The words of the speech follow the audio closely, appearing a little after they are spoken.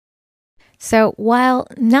So while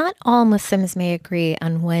not all Muslims may agree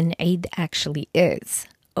on when Eid actually is,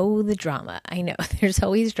 oh, the drama. I know there's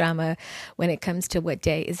always drama when it comes to what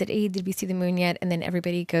day. Is it Eid? Did we see the moon yet? And then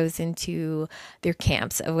everybody goes into their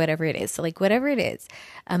camps of whatever it is. So like whatever it is,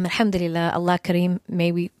 alhamdulillah, Allah Kareem,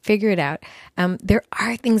 may we figure it out. There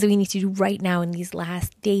are things that we need to do right now in these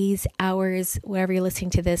last days, hours, wherever you're listening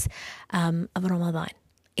to this, of Ramadan.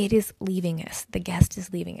 It is leaving us. The guest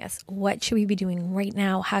is leaving us. What should we be doing right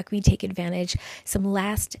now? How can we take advantage? Some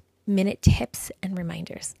last minute tips and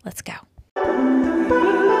reminders. Let's go.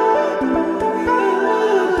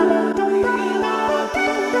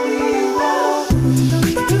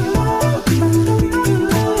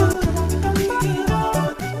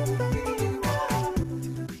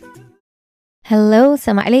 Hello,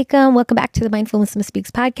 assalamu alaikum. Welcome back to the Mindful Muslim Speaks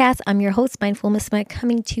podcast. I'm your host, Mindful Muslim,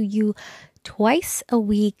 coming to you twice a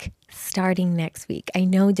week starting next week. I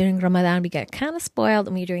know during Ramadan we got kind of spoiled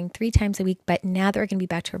and we're doing 3 times a week, but now that we're going to be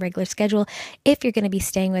back to a regular schedule, if you're going to be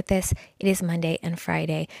staying with us, it is Monday and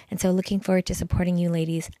Friday. And so looking forward to supporting you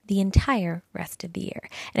ladies the entire rest of the year.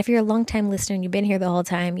 And if you're a long-time listener and you've been here the whole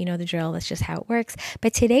time, you know the drill. That's just how it works.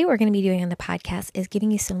 But today what we're going to be doing on the podcast is giving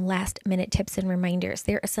you some last minute tips and reminders.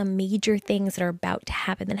 There are some major things that are about to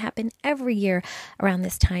happen that happen every year around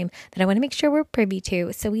this time that I want to make sure we're privy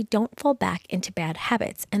to so we don't fall back into bad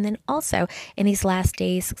habits. And then also in these last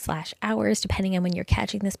days / hours, depending on when you're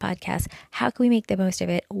catching this podcast, how can we make the most of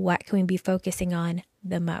it? What can we be focusing on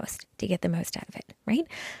the most to get the most out of it, right?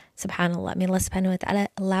 SubhanAllah, may Allah subhanahu wa ta'ala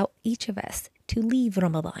allow each of us to leave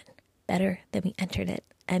Ramadan better than we entered it.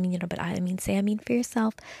 Ameen, Rabbil Alameen. Say Ameen for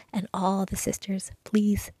yourself and all the sisters,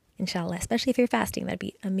 please. Inshallah, especially if you're fasting, that'd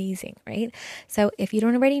be amazing, right? So if you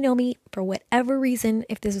don't already know me, for whatever reason,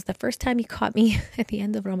 if this was the first time you caught me at the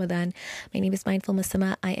end of Ramadan, my name is Mindful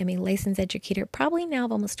Muslimah. I am a licensed educator, probably now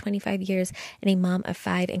of almost 25 years, and a mom of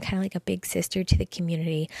 5, and kind of like a big sister to the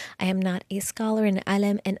community. I am not a scholar in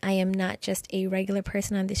alim, and I am not just a regular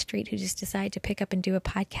person on the street who just decided to pick up and do a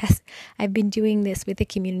podcast. I've been doing this with the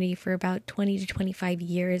community for about 20 to 25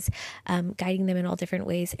 years, guiding them in all different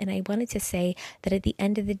ways. And I wanted to say that at the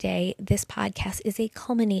end of the day, this podcast is a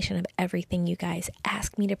culmination of everything you guys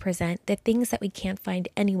ask me to present, the things that we can't find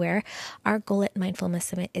anywhere. Our goal at Mindful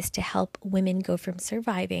Muslim is to help women go from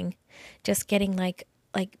surviving, just getting like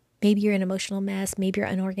maybe you're an emotional mess, maybe you're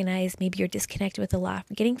unorganized, maybe you're disconnected with a lot,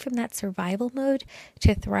 getting from that survival mode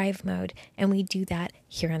to thrive mode. And we do that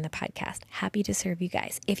here on the podcast. Happy to serve you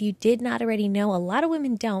guys. If you did not already know, a lot of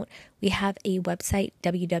women don't, we have a website,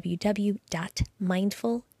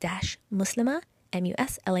 www.mindful-muslimah,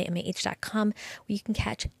 muslimah.com, where you can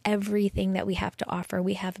catch everything that we have to offer.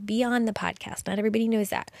 We have beyond the podcast. Not everybody knows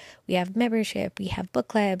that. We have membership, we have book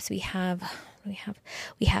clubs, we have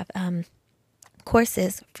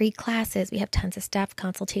courses, free classes. We have tons of stuff,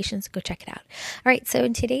 consultations. Go check it out. All right. So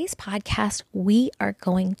in today's podcast, we are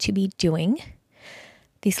going to be doing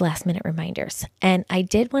these last minute reminders. And I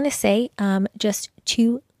did want to say just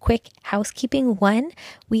 2 quick housekeeping. 1,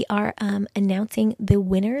 we are announcing the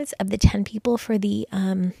winners of the 10 people for the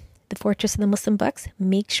Fortress of the Muslim books.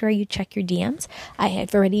 Make sure you check your DMs. I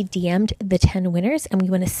have already DM'd the 10 winners and we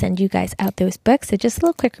want to send you guys out those books. So just a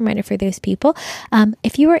little quick reminder for those people.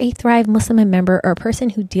 If you are a Thrive Muslim member or a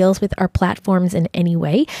person who deals with our platforms in any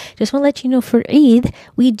way, just want to let you know for Eid,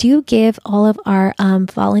 we do give all of our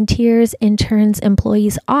volunteers, interns,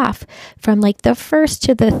 employees off from like the 1st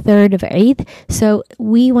to the 3rd of Eid. So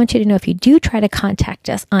we want you to know if you do try to contact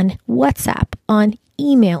us on WhatsApp, on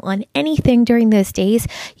email, on anything during those days,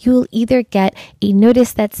 you will either get a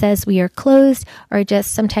notice that says we are closed or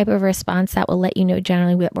just some type of response that will let you know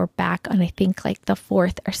generally that we're back on, I think, like the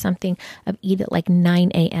 4th or something of Eid at like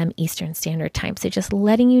 9 a.m. Eastern Standard Time. So just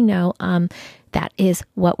letting you know that is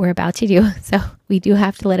what we're about to do. So we do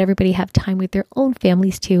have to let everybody have time with their own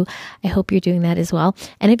families too. I hope you're doing that as well.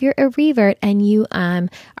 And if you're a revert and you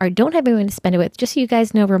don't have anyone to spend it with, just so you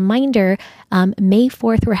guys know, reminder, May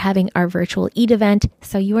 4th, we're having our virtual Eid event.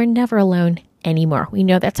 So you are never alone anymore. We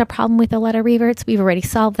know that's a problem with a lot of reverts. We've already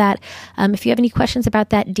solved that. If you have any questions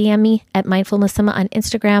about that, DM me at Mindful Muslimah on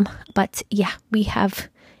Instagram. But yeah, we have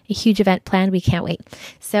a huge event planned. We can't wait.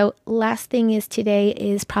 So last thing is today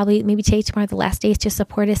is probably maybe today, tomorrow, the last days to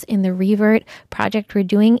support us in the revert project we're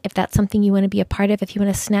doing. If that's something you want to be a part of, if you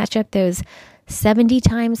want to snatch up those 70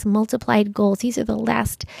 times multiplied goals, these are the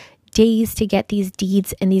last days to get these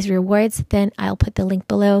deeds and these rewards, then I'll put the link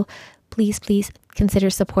below. Please consider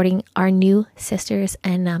supporting our new sisters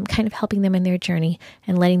and kind of helping them in their journey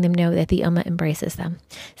and letting them know that the Ummah embraces them.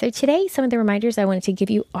 So today, some of the reminders I wanted to give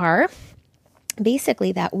you are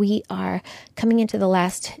basically that we are coming into the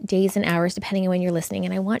last days and hours, depending on when you're listening.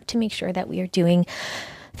 And I want to make sure that we are doing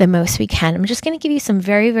the most we can. I'm just going to give you some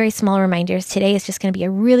very, very small reminders. Today is just going to be a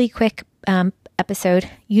really quick episode.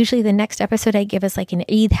 Usually the next episode I give is like an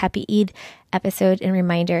Eid, Happy Eid episode and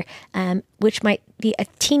reminder, which might be a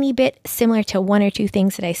teeny bit similar to one or two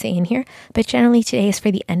things that I say in here, but generally today is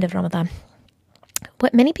for the end of Ramadan.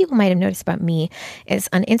 What many people might have noticed about me is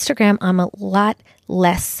on Instagram, I'm a lot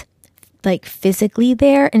less like physically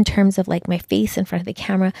there in terms of like my face in front of the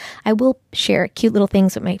camera. I will share cute little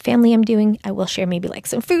things with my family I'm doing. I will share maybe like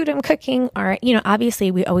some food I'm cooking, or,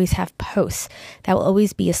 obviously we always have posts that will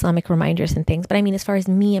always be Islamic reminders and things. But I mean, as far as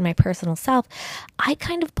me and my personal self, I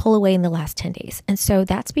kind of pull away in the last 10 days. And so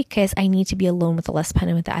that's because I need to be alone with Allah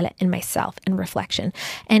subhanahu wa ta'ala and myself and reflection.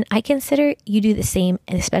 And I consider you do the same,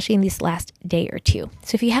 and especially in this last day or two.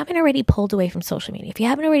 So if you haven't already pulled away from social media, if you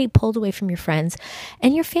haven't already pulled away from your friends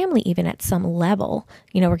and your family, even at some level,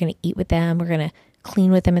 we're going to eat with them, we're going to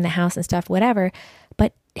clean with them in the house and stuff, whatever.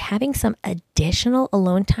 But having some additional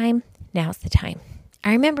alone time, now's the time.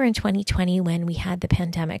 I remember in 2020 when we had the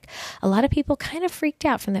pandemic, a lot of people kind of freaked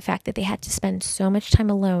out from the fact that they had to spend so much time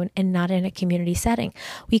alone and not in a community setting.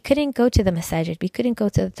 We couldn't go to the masajid, we couldn't go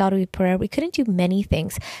to the Tarawih prayer, we couldn't do many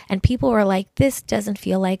things. And people were like, this doesn't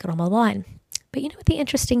feel like Ramadan. But you know what the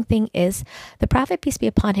interesting thing is? The Prophet, peace be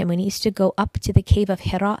upon him, when he used to go up to the cave of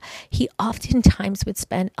Hira, he oftentimes would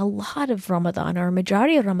spend a lot of Ramadan or a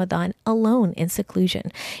majority of Ramadan alone in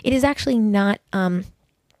seclusion. It is actually not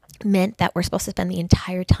meant that we're supposed to spend the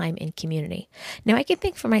entire time in community. Now, I can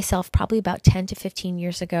think for myself probably about 10 to 15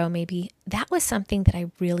 years ago, maybe that was something that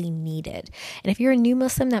I really needed. And if you're a new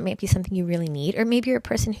Muslim, that might be something you really need. Or maybe you're a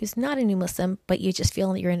person who's not a new Muslim, but you just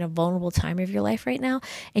feel that you're in a vulnerable time of your life right now,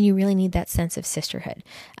 and you really need that sense of sisterhood.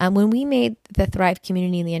 When we made the Thrive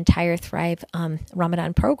community and the entire Thrive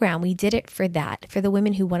Ramadan program, we did it for that, for the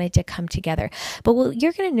women who wanted to come together. But what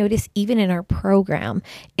you're going to notice even in our program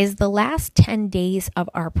is the last 10 days of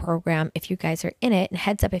our program, if you guys are in it, and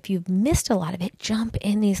heads up, if you've missed a lot of it, jump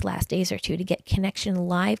in these last days or two to get connection,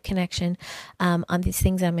 live connection on these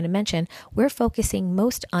things I'm going to mention. We're focusing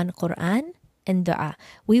most on Quran and dua.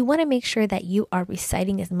 We want to make sure that you are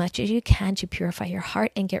reciting as much as you can to purify your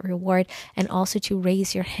heart and get reward, and also to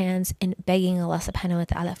raise your hands and begging Allah subhanahu wa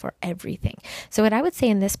ta'ala for everything. So what I would say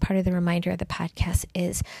in this part of the reminder of the podcast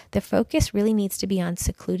is the focus really needs to be on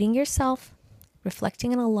secluding yourself,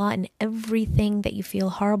 reflecting on Allah and everything that you feel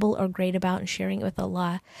horrible or great about, and sharing it with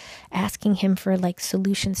Allah, asking Him for like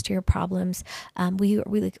solutions to your problems. We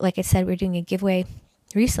like I said, we're doing a giveaway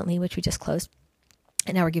recently, which we just closed,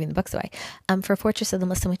 and now we're giving the books away for Fortress of the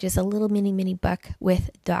Muslim, which is a little mini book with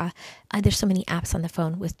dua. There's so many apps on the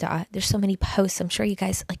phone with dua. There's so many posts. I'm sure you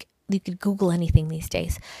guys, you could Google anything these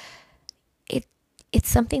days. It's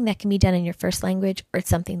something that can be done in your first language, or it's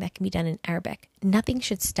something that can be done in Arabic. Nothing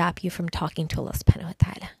should stop you from talking to Allah subhanahu wa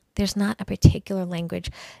ta'ala. There's not a particular language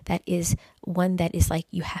that is one that is like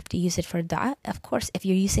you have to use it for dua. Of course, if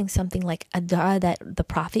you're using something like a dua that the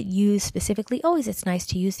Prophet used specifically, always it's nice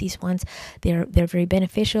to use these ones. They're very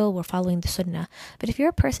beneficial. We're following the sunnah. But if you're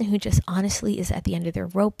a person who just honestly is at the end of their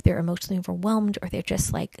rope, they're emotionally overwhelmed, or they're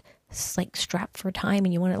just like strapped for time,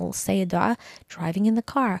 and you want to say a dua, driving in the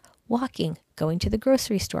car, walking, going to the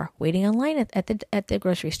grocery store, waiting online at the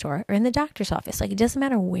grocery store, or in the doctor's office. It doesn't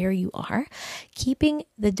matter where you are, keeping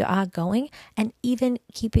the dua going, and even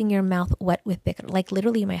keeping your mouth wet with dhikr.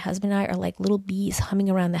 Literally, my husband and I are like little bees humming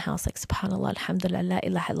around the house, like subhanallah, alhamdulillah, la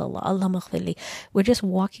ilaha illallah, Allah maghfirli. We're just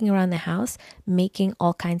walking around the house making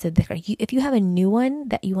all kinds of dhikr. If you have a new one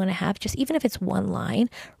that you want to have, just even if it's one line,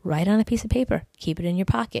 write on a piece of paper, keep it in your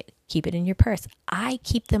pocket, keep it in your purse. I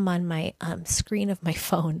keep them on my screen of my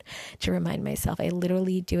phone to remind myself. I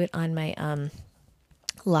literally do it on my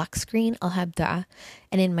lock screen. I'll have dua,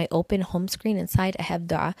 and in my open home screen inside, I have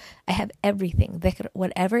dua. I have everything, dhikr,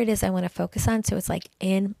 whatever it is I want to focus on, so it's like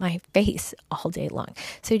in my face all day long.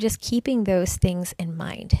 So just keeping those things in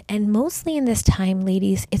mind. And mostly in this time,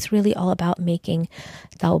 ladies, it's really all about making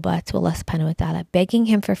tawbah to Allah subhanahu wa ta'ala, begging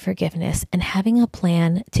Him for forgiveness, and having a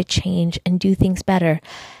plan to change and do things better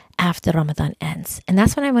after Ramadan ends. And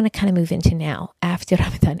that's what I want to kind of move into now, after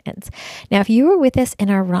Ramadan ends. Now, if you were with us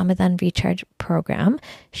in our Ramadan Recharge program,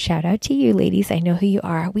 shout out to you, ladies. I know who you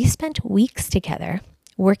are. We spent weeks together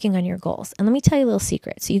working on your goals. And let me tell you a little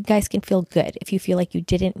secret so you guys can feel good if you feel like you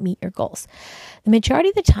didn't meet your goals. The majority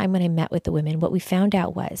of the time when I met with the women, what we found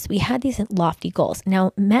out was we had these lofty goals.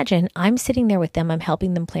 Now, imagine I'm sitting there with them, I'm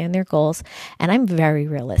helping them plan their goals, and I'm very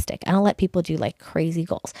realistic. I don't let people do like crazy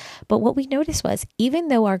goals. But what we noticed was, even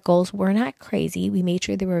though our goals were not crazy, we made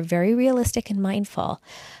sure they were very realistic and mindful,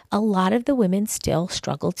 a lot of the women still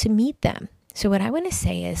struggled to meet them. So what I want to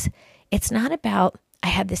say is, it's not about I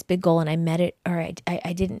had this big goal and I met it, or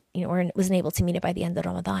I didn't, or wasn't able to meet it by the end of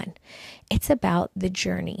Ramadan. It's about the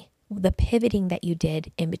journey, the pivoting that you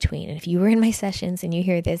did in between. And if you were in my sessions and you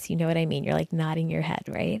hear this, you know what I mean. You're like nodding your head,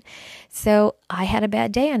 right? So I had a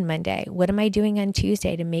bad day on Monday. What am I doing on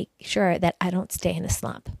Tuesday to make sure that I don't stay in a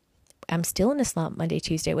slump? I'm still in a slump Monday,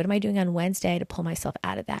 Tuesday. What am I doing on Wednesday to pull myself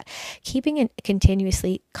out of that? Keeping it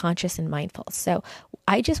continuously conscious and mindful. So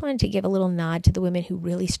I just wanted to give a little nod to the women who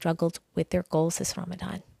really struggled with their goals this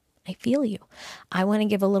Ramadan. I feel you. I want to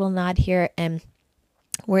give a little nod here and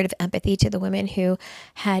word of empathy to the women who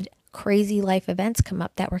had crazy life events come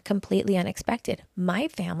up that were completely unexpected. My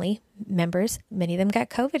family members, many of them got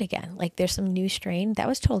COVID again. Like there's some new strain that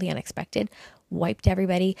was totally unexpected, wiped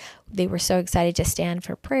everybody. They were so excited to stand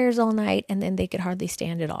for prayers all night and then they could hardly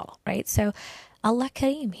stand at all, right? So Allah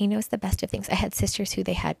Kareem, He knows the best of things. I had sisters who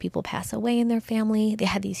they had people pass away in their family. They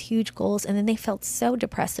had these huge goals and then they felt so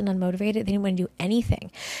depressed and unmotivated. They didn't want to do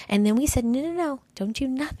anything. And then we said, no, don't do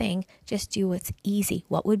nothing. Just do what's easy.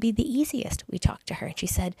 What would be the easiest? We talked to her and she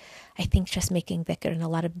said, I think just making dhikr and a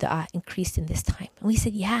lot of dua increased in this time. And we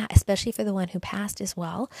said, yeah, especially for the one who passed as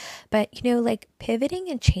well. But like pivoting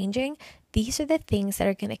and changing, these are the things that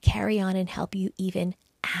are going to carry on and help you even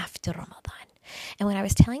after Ramadan. And what I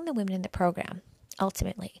was telling the women in the program,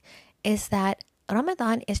 ultimately, is that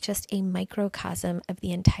Ramadan is just a microcosm of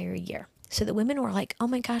the entire year. So the women were like, oh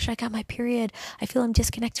my gosh, I got my period. I feel I'm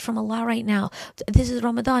disconnected from Allah right now. This is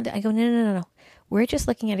Ramadan. I go, no. We're just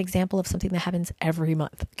looking at an example of something that happens every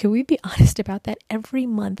month. Can we be honest about that? Every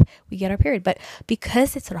month we get our period. But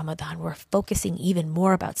because it's Ramadan, we're focusing even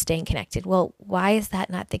more about staying connected. Well, why is that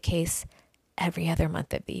not the case every other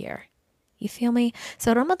month of the year? You feel me?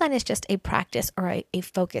 So Ramadan is just a practice or a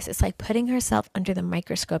focus. It's like putting herself under the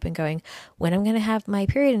microscope and going, when I'm going to have my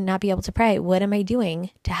period and not be able to pray, what am I doing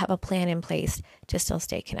to have a plan in place to still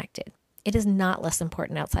stay connected? It is not less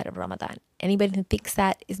important outside of Ramadan. Anybody who thinks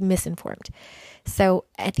that is misinformed. So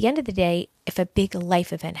at the end of the day, if a big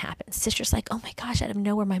life event happens, sister's like, oh my gosh, out of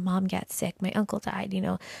nowhere, my mom got sick. My uncle died,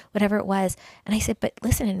 whatever it was. And I said, but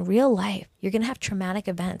listen, in real life, you're going to have traumatic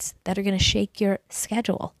events that are going to shake your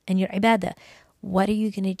schedule and your ibadah. What are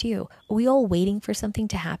you going to do? Are we all waiting for something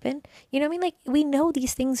to happen? You know what I mean? Like we know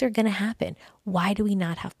these things are going to happen. Why do we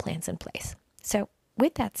not have plans in place? So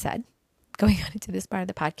with that said, going on into this part of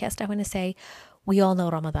the podcast, I want to say we all know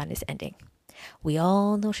Ramadan is ending. We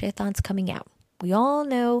all know Shaitan's coming out. We all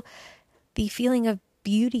know the feeling of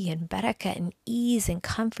beauty and barakah and ease and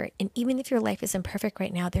comfort. And even if your life isn't perfect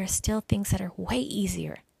right now, there are still things that are way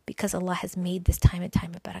easier because Allah has made this time a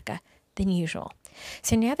time of barakah than usual.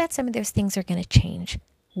 So now that some of those things are going to change,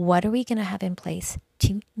 what are we going to have in place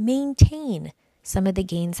to maintain some of the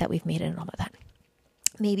gains that we've made in Ramadan?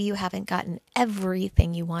 Maybe you haven't gotten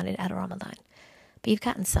everything you wanted out of Ramadan, but you've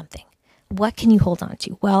gotten something. What can you hold on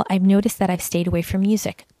to? Well, I've noticed that I've stayed away from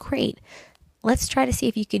music. Great. Let's try to see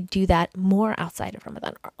if you could do that more outside of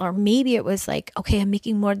Ramadan. Or maybe it was like, okay, I'm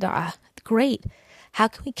making more dua. Great. How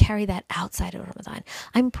can we carry that outside of Ramadan?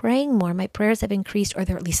 I'm praying more. My prayers have increased, or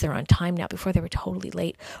at least they're on time now. Before they were totally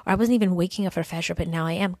late. Or I wasn't even waking up for Fajr, but now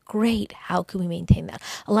I am. Great. How can we maintain that?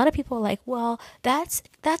 A lot of people are like, well, that's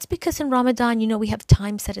because in Ramadan, we have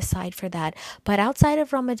time set aside for that. But outside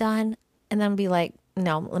of Ramadan, and then I'll be like,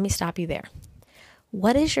 no, let me stop you there.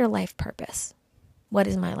 What is your life purpose? What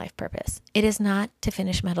is my life purpose? It is not to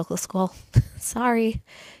finish medical school. Sorry.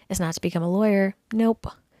 It's not to become a lawyer. Nope.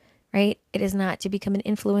 Right? It is not to become an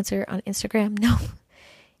influencer on Instagram. No.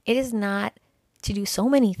 It is not to do so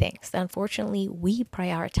many things that unfortunately we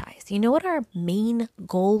prioritize. You know what our main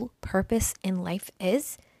goal, purpose in life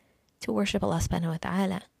is? To worship Allah subhanahu wa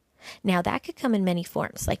ta'ala. Now that could come in many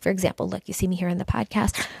forms. Like for example, look, you see me here in the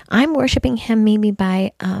podcast. I'm worshiping Him maybe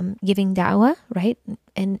by giving da'wah, right?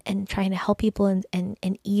 And trying to help people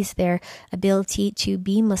and ease their ability to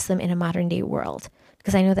be Muslim in a modern day world.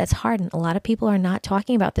 Because I know that's hard. And a lot of people are not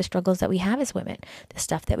talking about the struggles that we have as women. The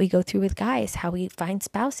stuff that we go through with guys, how we find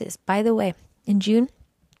spouses. By the way, in June,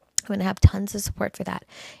 I'm going to have tons of support for that.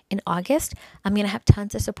 In August, I'm going to have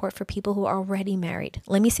tons of support for people who are already married.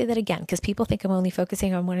 Let me say that again, because people think I'm only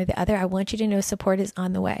focusing on one or the other. I want you to know support is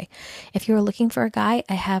on the way. If you're looking for a guy,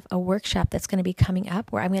 I have a workshop that's going to be coming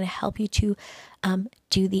up where I'm going to help you to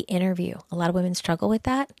do the interview. A lot of women struggle with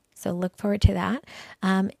that. So look forward to that.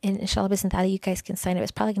 And inshallah, you guys can sign up.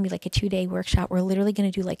 It's probably going to be like a 2-day workshop. We're literally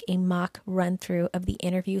going to do like a mock run through of the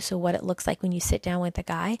interview. So what it looks like when you sit down with a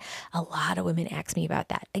guy. A lot of women ask me about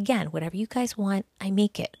that. Again, whatever you guys want, I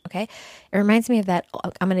make it. Okay. It reminds me of that.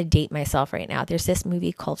 I'm going to date myself right now. There's this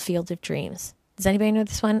movie called Field of Dreams. Does anybody know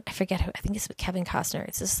this one? I forget who. I think it's with Kevin Costner.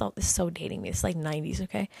 This is so dating me. It's like 90s.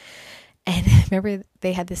 Okay. And remember,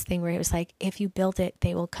 they had this thing where it was like, if you build it,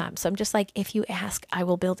 they will come. So I'm just like, if you ask, I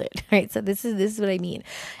will build it. Right. So this is what I mean.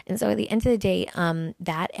 And so at the end of the day,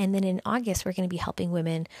 that, and then in August, we're going to be helping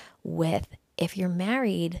women with, if you're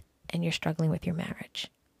married and you're struggling with your marriage.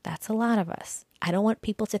 That's a lot of us. I don't want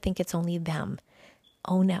people to think it's only them.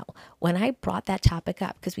 Oh no. When I brought that topic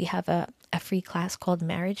up, because we have a free class called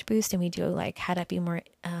Marriage Boost, and we do like how to be more,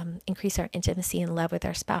 increase our intimacy and love with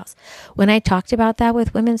our spouse. When I talked about that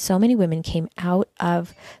with women, so many women came out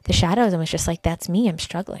of the shadows and was just like, that's me, I'm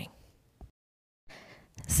struggling.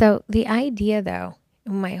 So the idea though,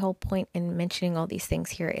 my whole point in mentioning all these things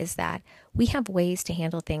here is that we have ways to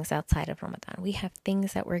handle things outside of Ramadan. We have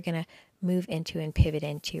things that we're going to move into and pivot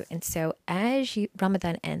into. And so as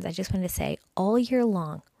Ramadan ends, I just wanted to say all year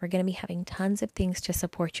long, we're going to be having tons of things to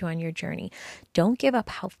support you on your journey. Don't give up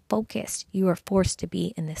how focused you are forced to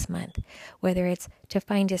be in this month, whether it's to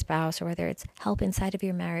find a spouse or whether it's help inside of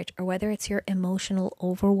your marriage or whether it's your emotional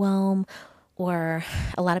overwhelm, or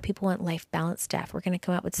a lot of people want life balance stuff. We're going to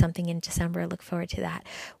come up with something in December. I look forward to that.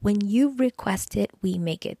 When you request it, we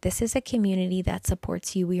make it. This is a community that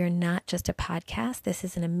supports you. We are not just a podcast. This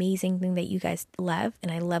is an amazing thing that you guys love.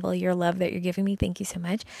 And I love all your love that you're giving me. Thank you so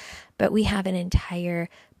much. But we have an entire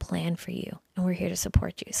plan for you and we're here to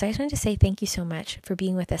support you. So I just wanted to say thank you so much for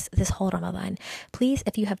being with us this whole Ramadan. Please,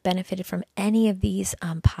 if you have benefited from any of these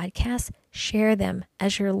podcasts, share them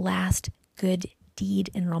as your last good deed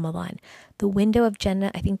in Ramadan. The Window of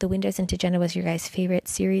Jannah, I think The Windows into Jannah was your guys' favorite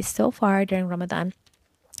series so far during Ramadan.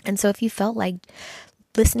 And so if you felt like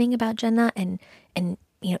listening about Jannah and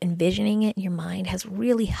envisioning it in your mind has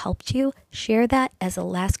really helped you, share that as a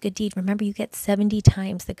last good deed. Remember, you get 70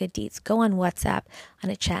 times the good deeds. Go on WhatsApp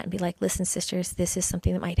on a chat and be like, listen, sisters, this is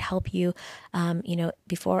something that might help you,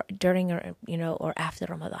 before, during, or after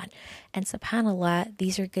Ramadan. And subhanAllah,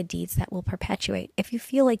 these are good deeds that will perpetuate. If you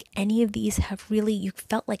feel like any of these have really, you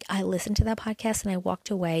felt like I listened to that podcast and I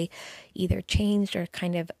walked away either changed or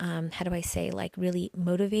kind of, like really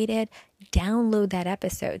motivated, download that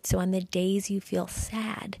episode. So on the days you feel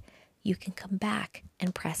sad, you can come back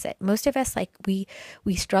and press it. Most of us, we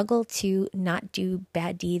struggle to not do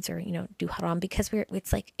bad deeds or, do haram because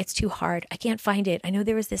it's too hard. I can't find it. I know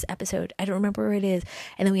there was this episode. I don't remember where it is.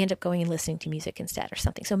 And then we end up going and listening to music instead or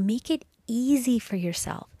something. So make it easy for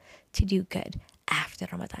yourself to do good after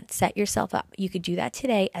Ramadan. Set yourself up. You could do that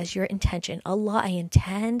today as your intention. Allah, I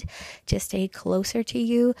intend to stay closer to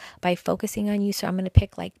you by focusing on you. So I'm going to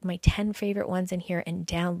pick my 10 favorite ones in here and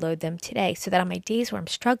download them today so that on my days where I'm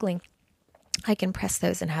struggling, I can press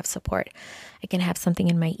those and have support. I can have something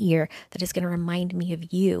in my ear that is going to remind me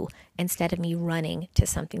of you instead of me running to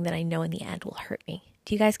something that I know in the end will hurt me.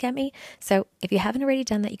 Do you guys get me? So if you haven't already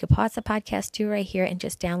done that, you could pause the podcast, do right here and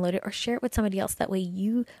just download it or share it with somebody else. That way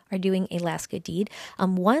you are doing a last good deed.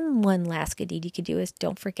 One last good deed you could do is,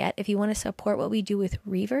 don't forget, if you want to support what we do with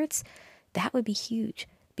reverts, that would be huge.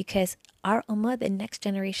 Because our ummah, the next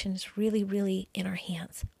generation, is really, really in our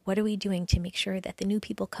hands. What are we doing to make sure that the new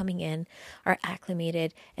people coming in are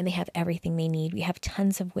acclimated and they have everything they need? We have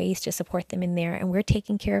tons of ways to support them in there, and we're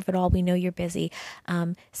taking care of it all. We know you're busy.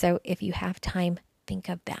 So if you have time, think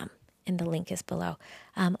of them. And the link is below.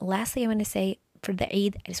 Lastly, I want to say, for the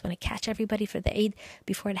Eid, I just want to catch everybody for the Eid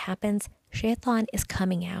before it happens. Shaitan is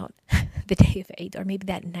coming out the day of Eid, or maybe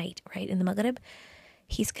that night, right, in the Maghrib.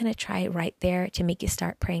 He's going to try right there to make you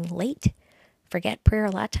start praying late. Forget prayer.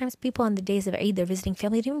 A lot of times people on the days of Eid, they're visiting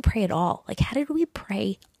family, they didn't pray at all. How did we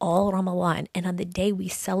pray all Ramadan? And on the day we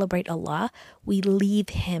celebrate Allah, we leave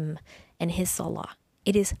him and his salah.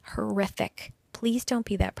 It is horrific. Please don't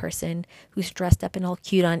be that person who's dressed up and all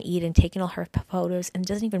cute on Eid and taking all her photos and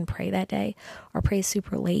doesn't even pray that day, or prays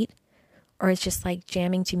super late, or is just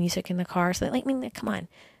jamming to music in the car. So come on.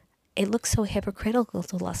 It looks so hypocritical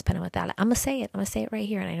to Allah subhanahu wa ta'ala. I'm going to say it. I'm going to say it right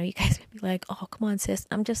here. And I know you guys are going to be like, oh, come on, sis.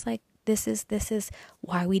 I'm just this is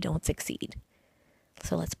why we don't succeed.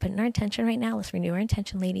 So let's put in our intention right now. Let's renew our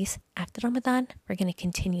intention, ladies. After Ramadan, we're going to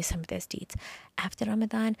continue some of those deeds. After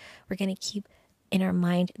Ramadan, we're going to keep in our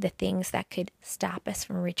mind the things that could stop us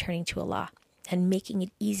from returning to Allah and making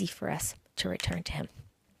it easy for us to return to him.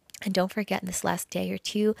 And don't forget, in this last day or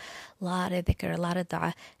two, a lot of dhikr, a lot of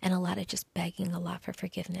dua, and a lot of just begging Allah for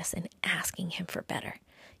forgiveness and asking him for better.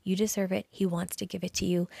 You deserve it. He wants to give it to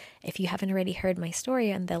you. If you haven't already heard my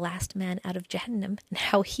story on the last man out of Jahannam and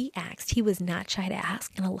how he asked, he was not shy to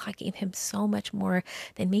ask, and Allah gave him so much more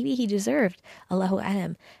than maybe he deserved. Allahu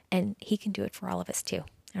alam. And he can do it for all of us too.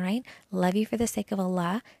 All right. Love you for the sake of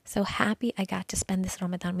Allah. So happy I got to spend this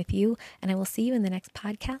Ramadan with you. And I will see you in the next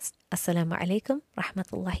podcast. Assalamu alaikum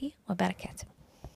rahmatullahi wa barakatuh.